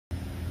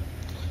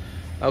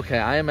Okay,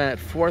 I am at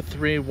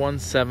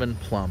 4317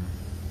 Plum.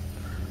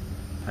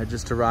 I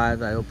just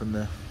arrived. I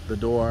opened the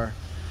door,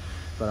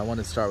 but I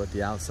wanted to start with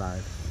the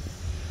outside.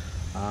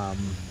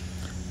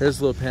 Here's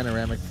a little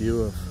panoramic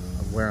view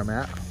of where I'm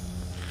at.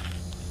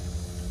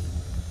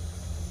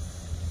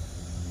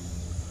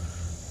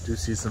 Do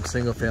see some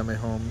single-family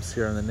homes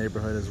here in the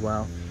neighborhood as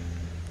well.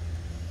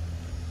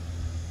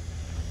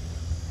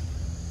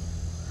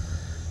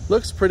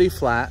 Looks pretty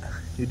flat.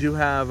 You do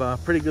have a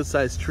pretty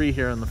good-sized tree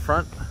here in the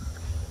front.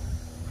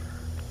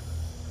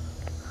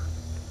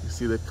 You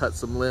see they cut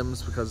some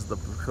limbs because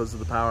of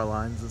the power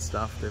lines and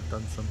stuff. They've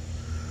done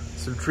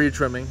some tree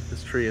trimming.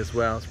 This tree as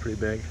well is pretty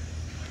big.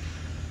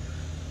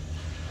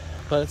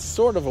 But it's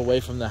sort of away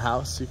from the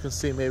house. You can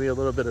see maybe a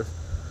little bit of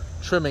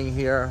trimming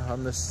here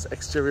on this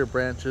exterior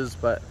branches,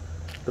 but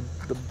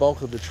the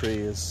bulk of the tree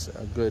is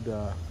a good,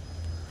 I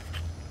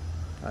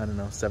don't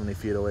know, 70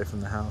 feet away from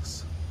the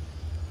house.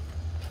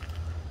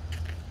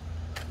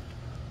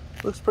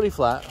 Looks pretty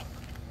flat.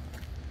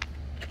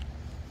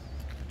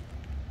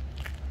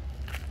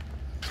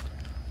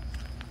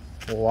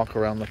 We'll walk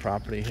around the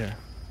property here,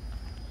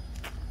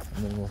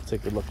 and then we'll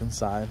take a look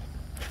inside.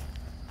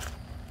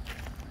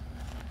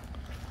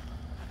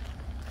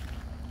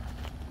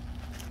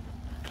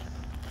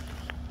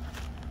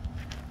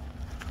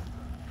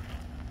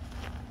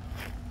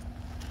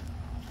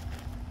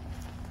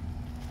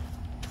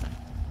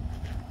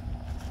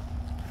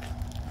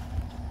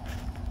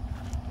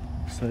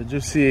 So did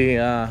you see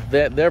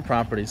their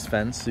property's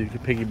fenced, so you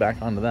could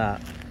piggyback onto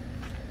that.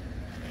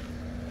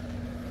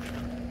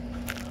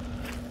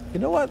 You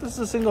know what? This is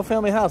a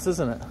single-family house,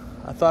 isn't it?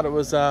 I thought it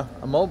was a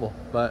mobile,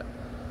 but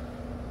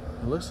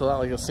it looks a lot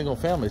like a single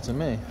family to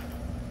me.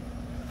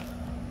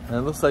 And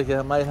it looks like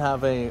it might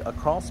have a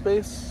crawl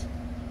space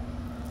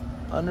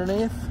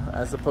underneath,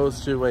 as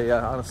opposed to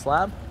on a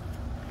slab.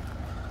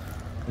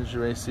 Here's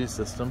your AC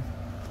system.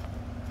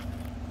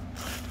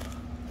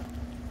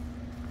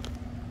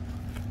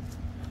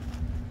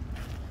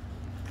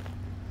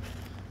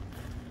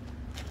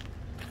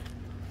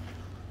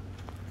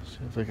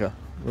 Seems like a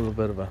little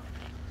bit of a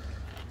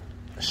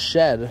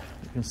shed.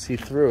 You can see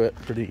through it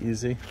pretty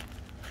easy.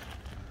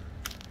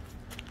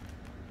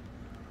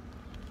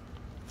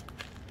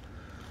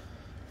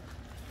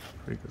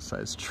 Pretty good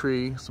sized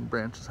tree, some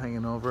branches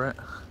hanging over it.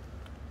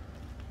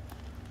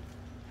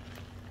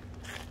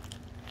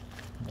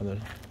 Another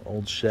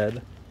old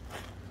shed.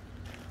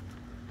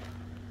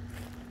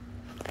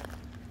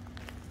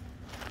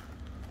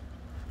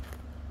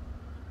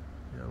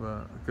 You have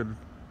a good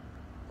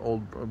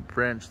old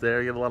branch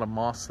there. You get a lot of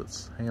moss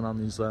that's hanging on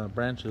these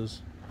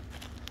branches.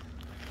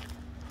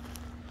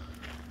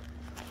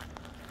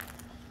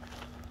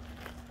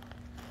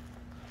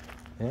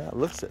 Yeah, it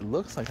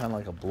looks like kind of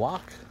like a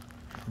block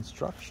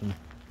construction,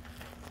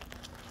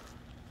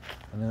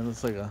 and then it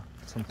looks like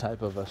some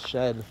type of a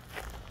shed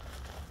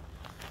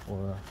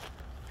or a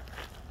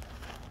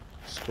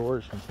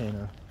storage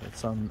container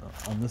that's on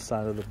this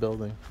side of the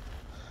building.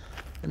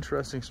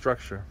 Interesting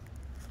structure.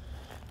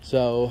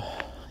 So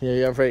yeah,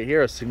 you have right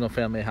here a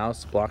single-family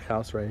house, block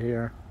house right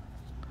here.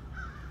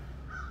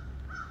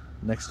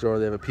 Next door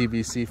they have a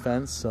PVC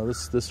fence. So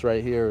this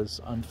right here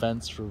is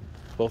unfenced for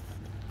both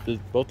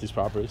these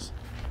properties.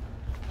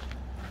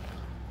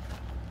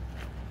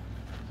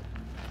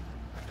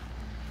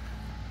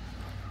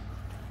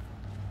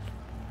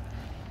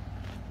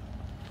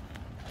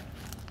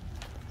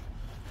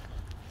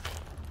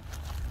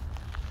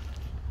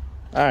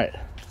 All right,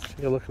 let's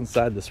take a look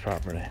inside this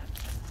property.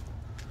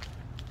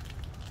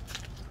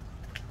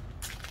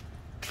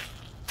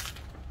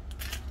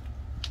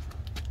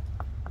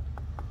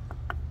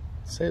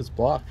 Say it's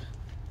block.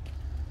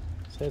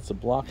 Say it's a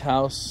block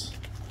house.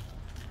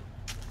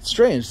 It's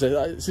strange.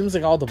 It seems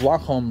like all the block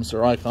homes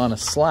are like on a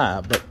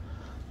slab, but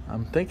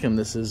I'm thinking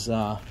this is.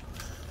 I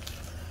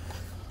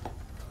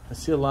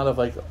see a lot of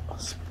like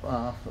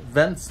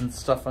vents and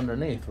stuff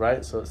underneath,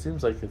 right? So it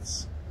seems like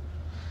it's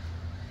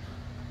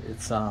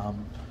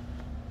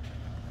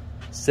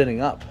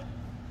sitting up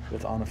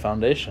on a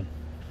foundation.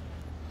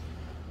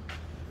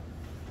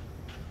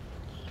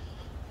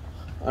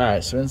 All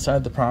right, so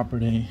inside the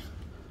property,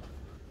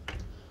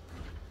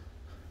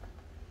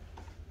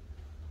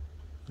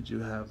 you do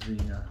have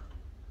the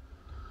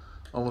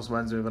almost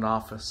reminds me of an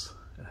office.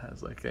 It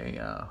has like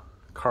a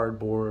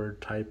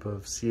cardboard type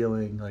of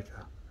ceiling.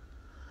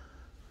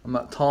 I'm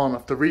not tall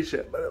enough to reach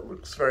it, but it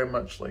looks very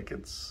much like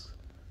it's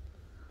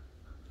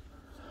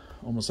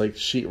almost like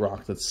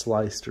sheetrock that's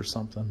sliced or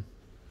something.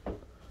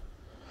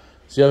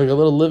 So you have like a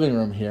little living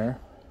room here,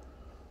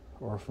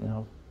 or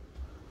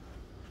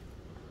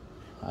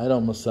I'd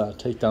almost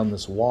take down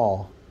this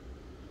wall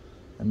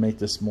and make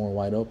this more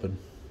wide open.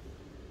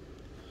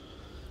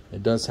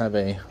 It does have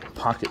a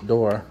pocket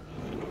door.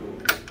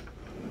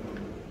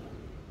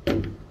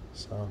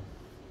 So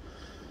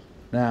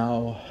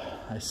now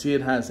I see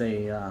it has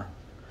a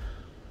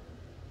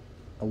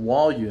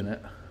wall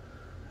unit,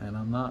 and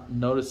I'm not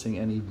noticing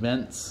any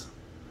vents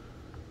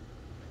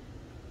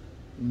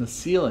in the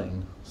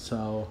ceiling,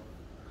 so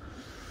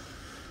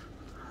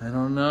I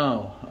don't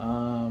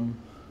know.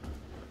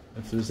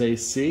 if there's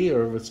AC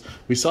or if it's...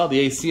 We saw the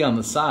AC on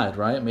the side,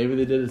 right? Maybe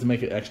they did it to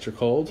make it extra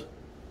cold.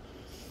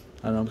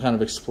 I don't know, I'm kind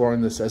of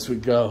exploring this as we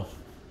go.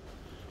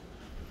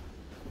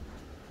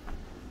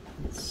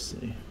 Let's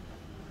see.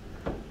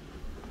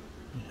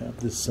 We have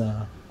this,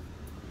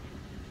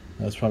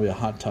 that's probably a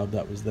hot tub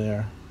that was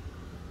there.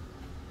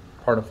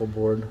 Particle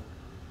board.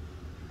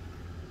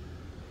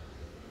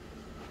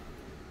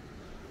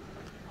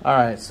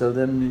 Alright, so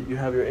then you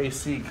have your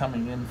AC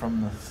coming in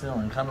from the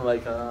ceiling, kind of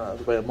like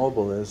the way a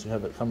mobile is. You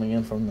have it coming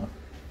in from the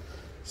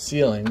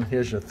ceiling.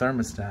 Here's your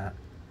thermostat.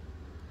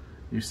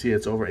 You see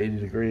it's over 80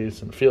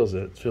 degrees and it feels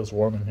it. It feels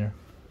warm in here.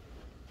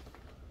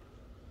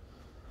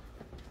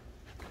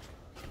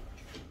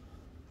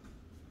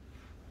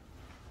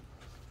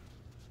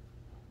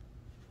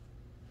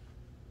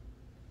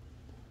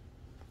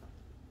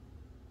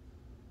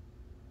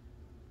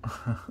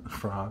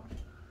 Frog.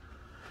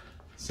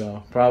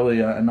 So probably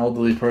an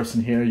elderly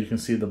person here. You can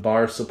see the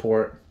bar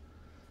support.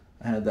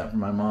 I had that for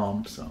my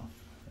mom, so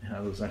they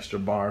have those extra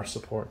bar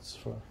supports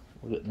for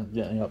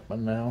getting up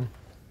and down.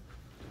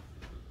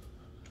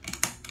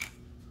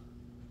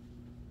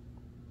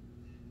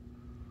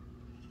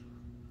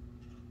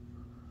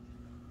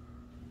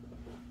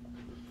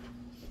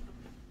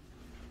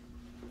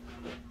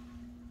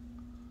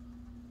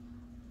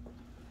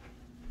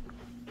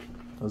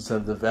 Those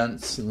have the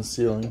vents in the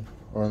ceiling,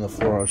 or on the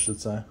floor, I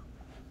should say.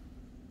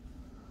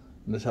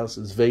 And this house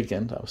is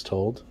vacant, I was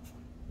told.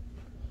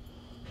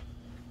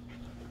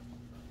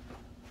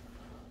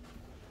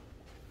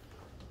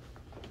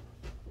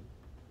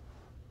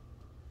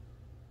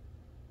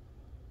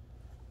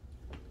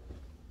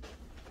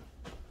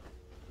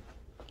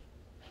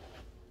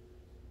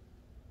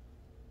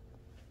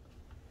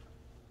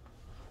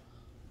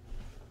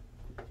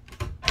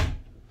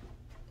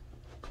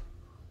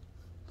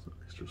 Some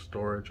extra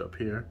storage up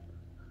here.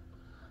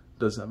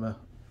 Does have a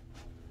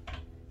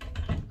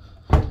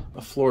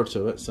floor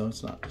to it, so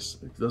it's not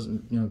just, it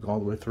doesn't, you know, go all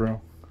the way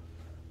through.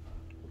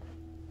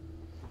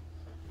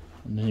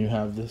 And then you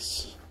have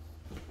this.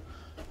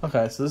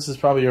 Okay, so this is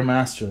probably your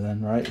master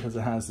then, right? Because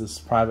it has this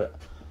private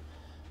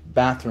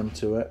bathroom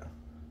to it.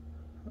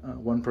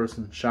 One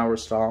person shower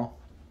stall.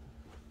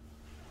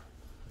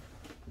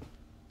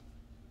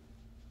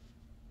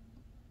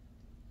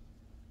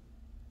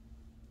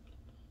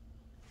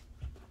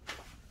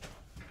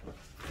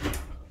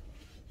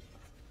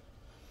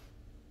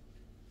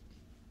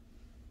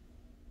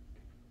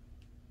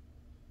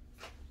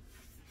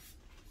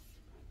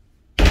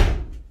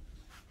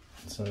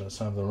 So it's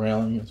have the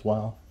railing as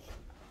well.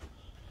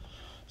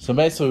 So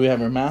basically we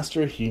have our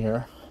master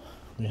here.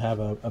 We have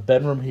a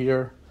bedroom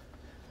here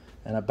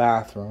and a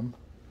bathroom.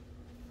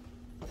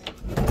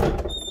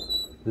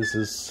 This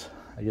is,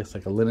 I guess,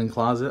 like a linen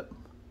closet.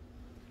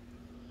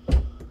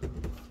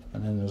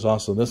 And then there's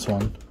also this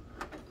one.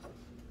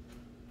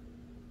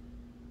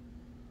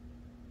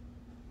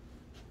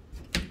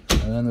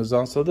 And then there's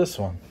also this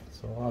one.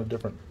 So a lot of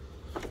different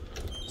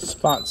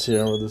spots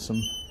here where there's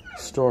some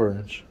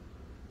storage.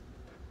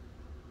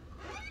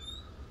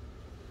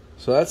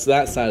 So that's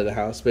that side of the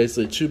house.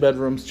 Basically 2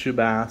 bedrooms, 2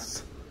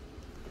 baths.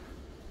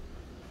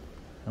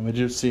 And we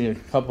do see a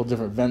couple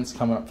different vents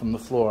coming up from the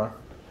floor.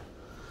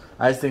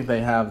 I think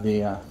they have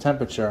the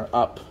temperature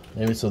up,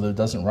 maybe so that it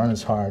doesn't run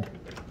as hard.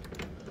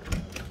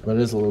 But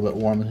it is a little bit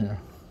warm in here.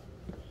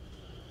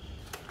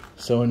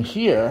 So in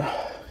here,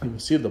 you can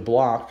see the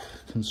block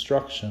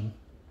construction.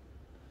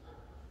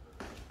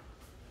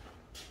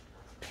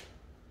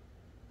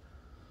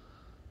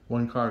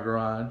 One-car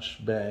garage,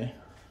 bay.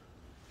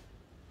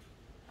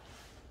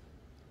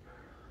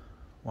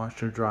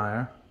 Washer,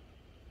 dryer.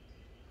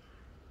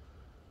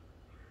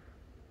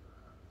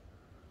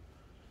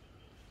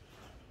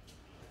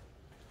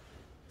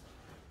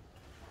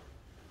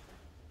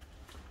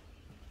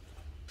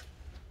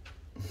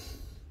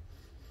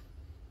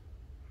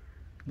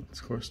 Let's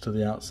of course to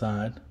the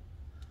outside.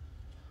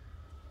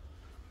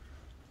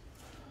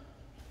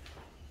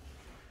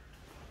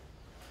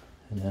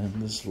 And then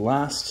this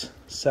last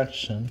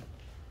section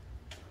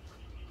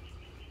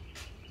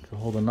could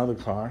hold another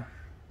car.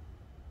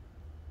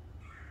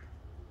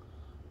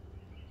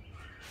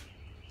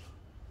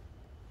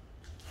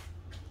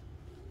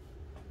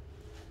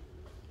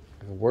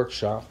 A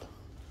workshop.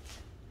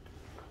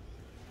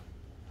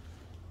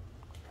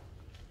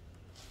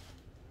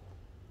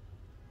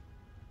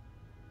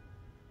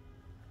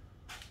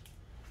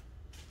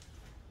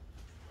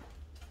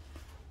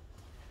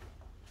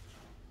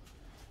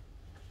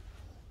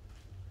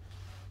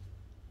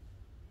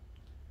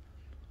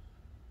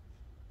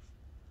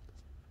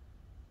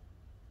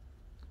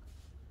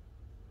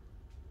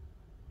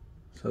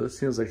 So this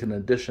seems like an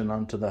addition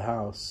onto the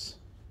house.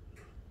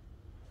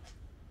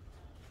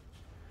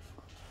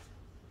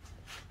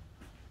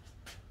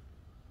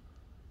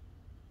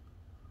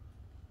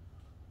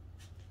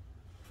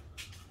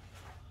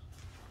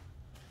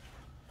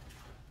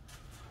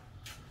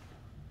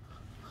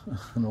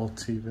 An old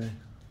TV.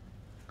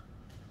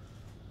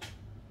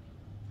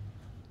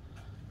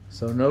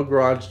 So no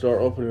garage door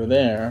opener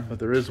there, but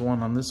there is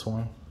one on this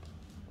one.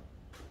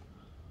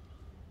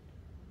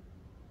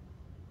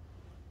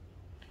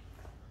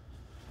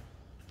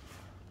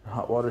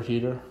 Hot water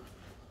heater.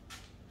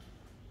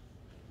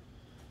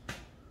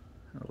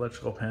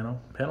 Electrical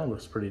panel. Panel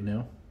looks pretty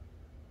new.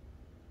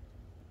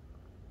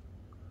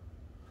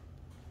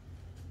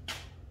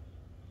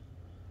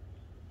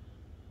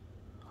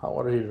 Hot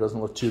water heater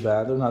doesn't look too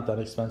bad. They're not that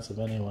expensive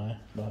anyway,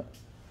 but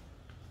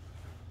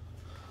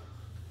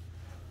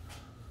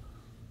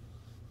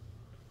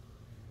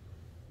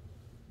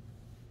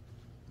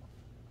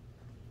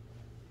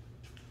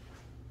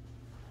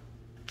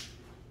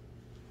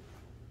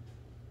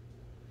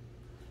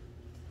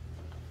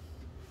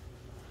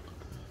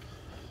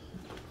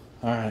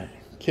all right,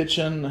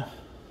 kitchen.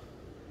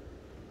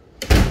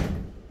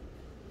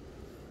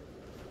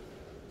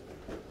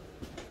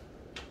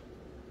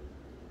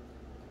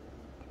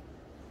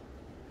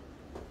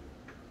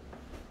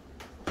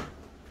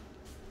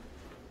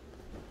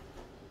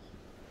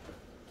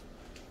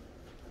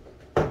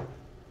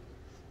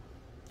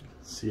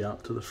 See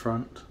out to the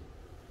front.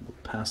 We'll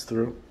pass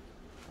through.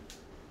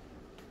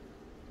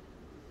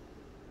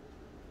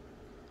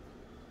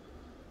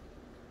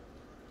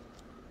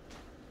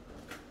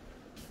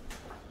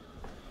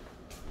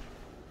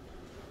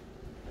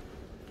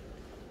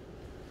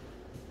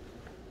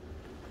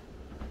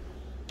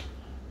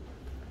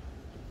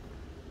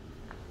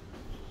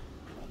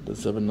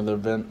 Does have another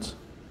vent.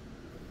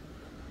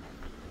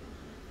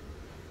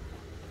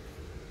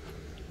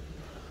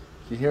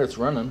 You hear it's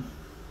running.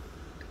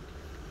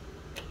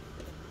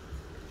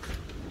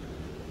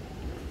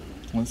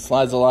 It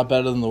slides a lot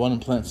better than the one in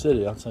Plant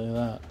City, I'll tell you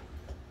that.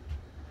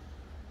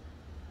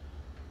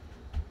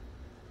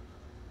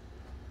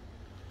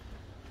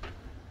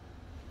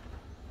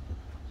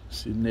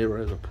 See, the neighbor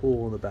has a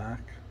pool in the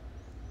back.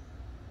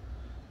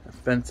 That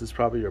fence is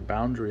probably your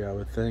boundary, I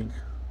would think.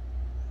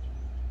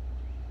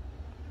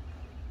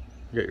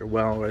 You got your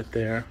well right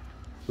there.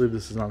 I believe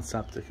this is on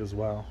septic as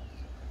well,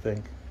 I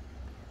think.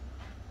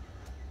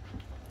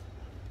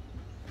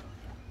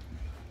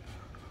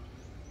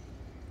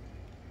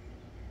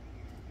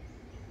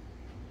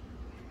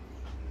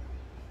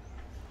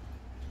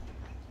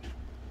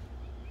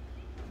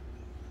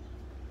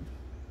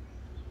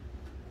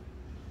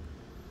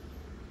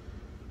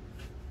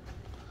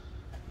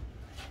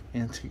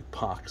 Antique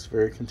pox,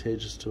 very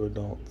contagious to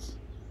adults.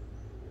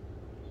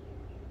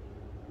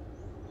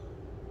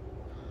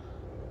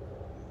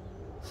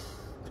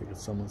 I think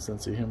it's someone's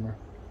sense of humor.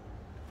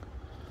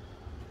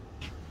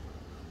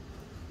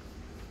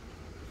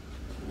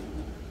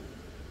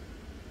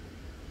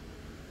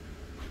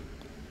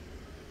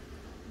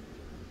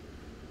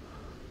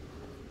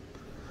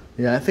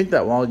 Yeah, I think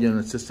that wall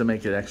unit's just to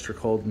make it extra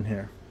cold in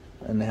here.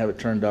 And they have it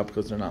turned up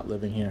because they're not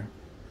living here.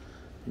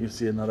 You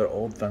see another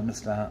old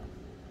thermostat.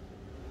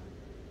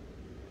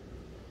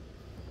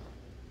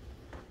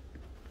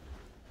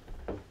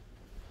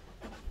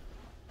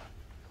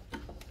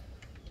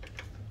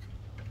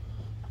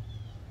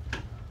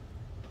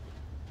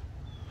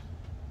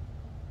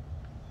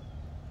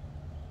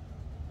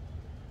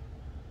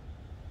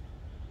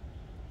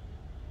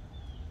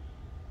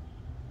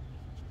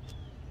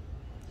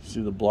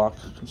 See the block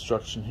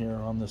construction here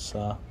on this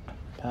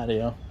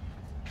patio.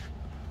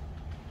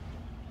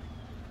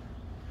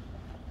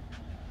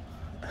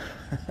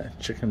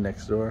 Chicken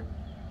next door.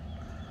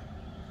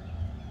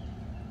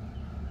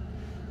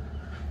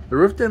 The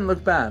roof didn't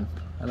look bad,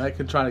 and I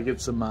can try to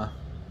get some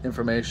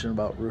information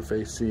about roof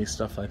AC,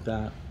 stuff like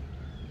that.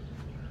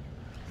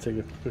 Take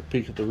a quick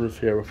peek at the roof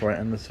here before I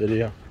end this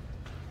video.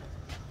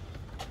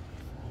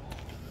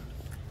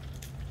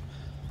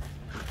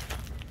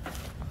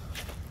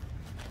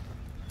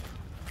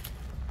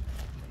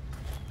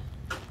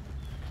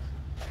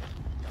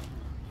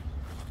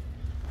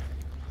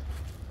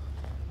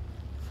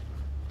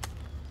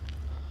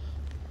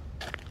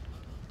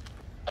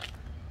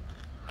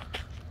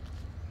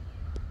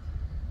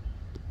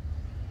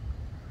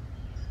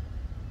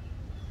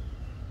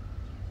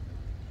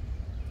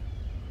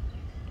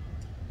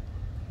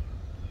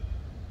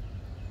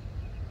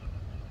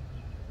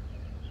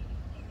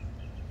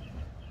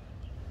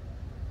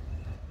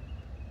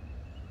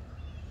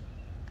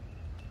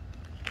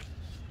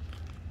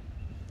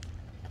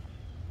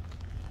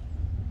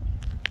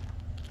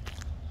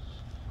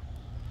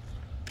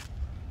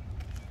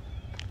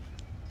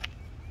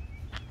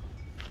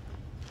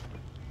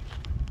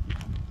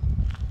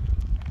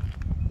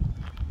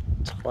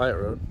 Quiet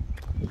road.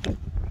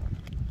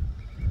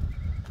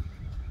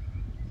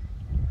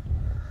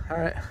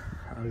 Alright,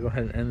 I'll go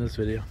ahead and end this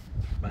video.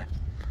 Bye.